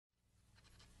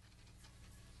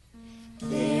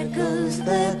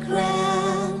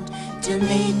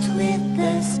meet with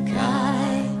the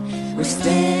sky. We're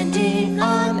standing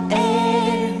on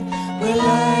air, we're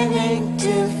learning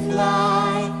to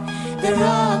fly. The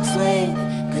rocks wave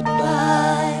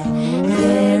goodbye.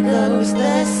 There goes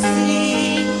the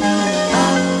sea,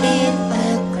 up in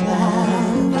a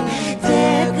cloud.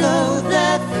 There go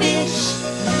the fish,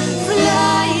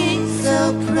 flying so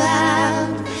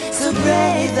proud, so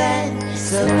brave and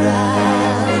so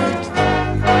proud.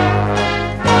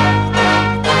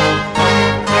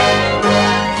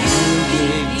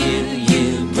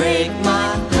 You break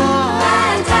my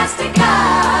heart. Fantastica.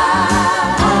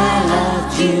 I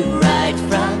loved you right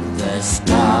from the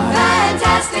start.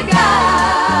 Fantastica.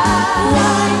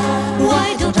 Why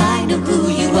don't I know who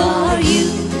you are? You,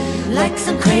 like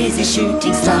some crazy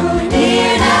shooting star,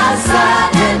 near now,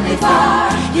 suddenly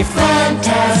far. You're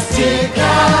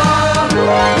Fantastica.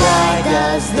 Why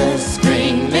does the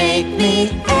spring make me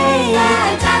ache?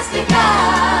 Fantastica.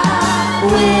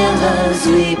 Willows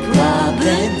weep,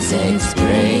 robins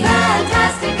spring.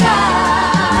 Fantastica.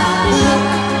 Look,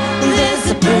 there's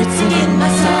a bird singing my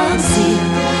song. See,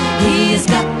 he's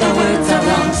got the words all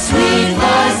wrong. Sweet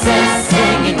voices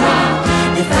singing wrong.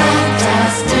 The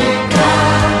Fantastica,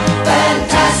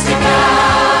 Fantastica.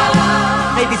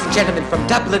 Ladies and gentlemen, from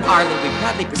Dublin, Ireland, we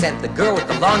proudly present the girl with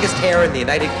the longest hair in the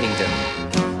United Kingdom.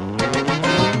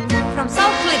 From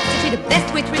Salt Lake City, the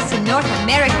best waitress in North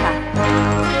America.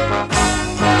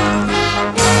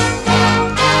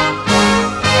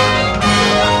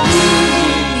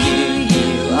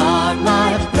 You are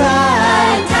my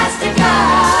pride. Fantastica.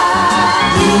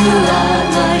 You are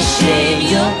my shame,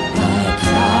 you're my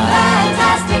pride.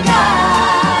 Fantastica.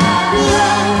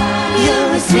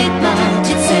 You're a sweet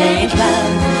mountain Saint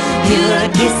Cloud. You're a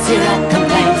kiss, you're a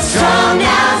complaint. Strong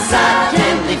now,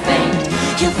 suddenly faint.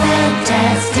 You're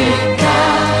Fantastica,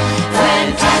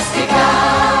 Fantastica.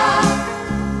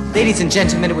 Ladies and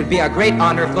gentlemen, it would be our great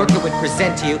honor if Lorca would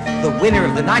present to you the winner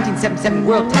of the 1977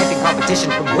 World Typing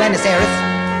Competition from Buenos Aires,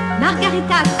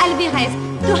 Margarita Alvarez,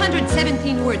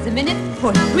 217 words a minute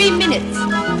for 3 minutes.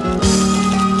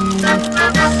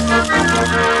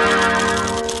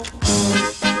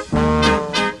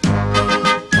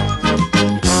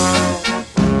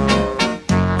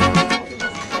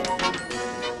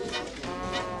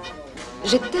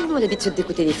 J'ai tellement l'habitude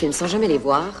d'écouter les films sans jamais les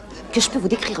voir que je peux vous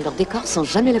décrire leur décor sans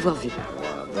jamais l'avoir vu.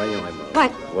 Voyons, Emma.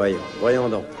 Ouais. Voyons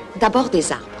donc. D'abord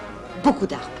des arbres, beaucoup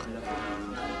d'arbres.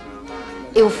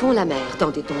 Et au fond, la mer, dans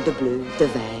des tons de bleu, de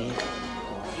vert.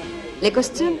 Les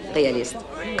costumes, réalistes,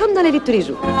 comme dans la vie de tous les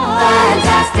jours.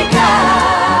 Fantastica.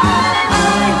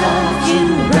 I love you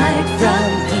right from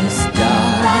the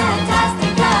start.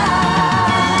 Fantastica.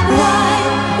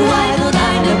 Why don't I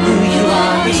know who you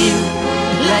are? You,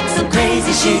 like some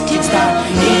crazy shooting star,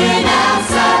 here now.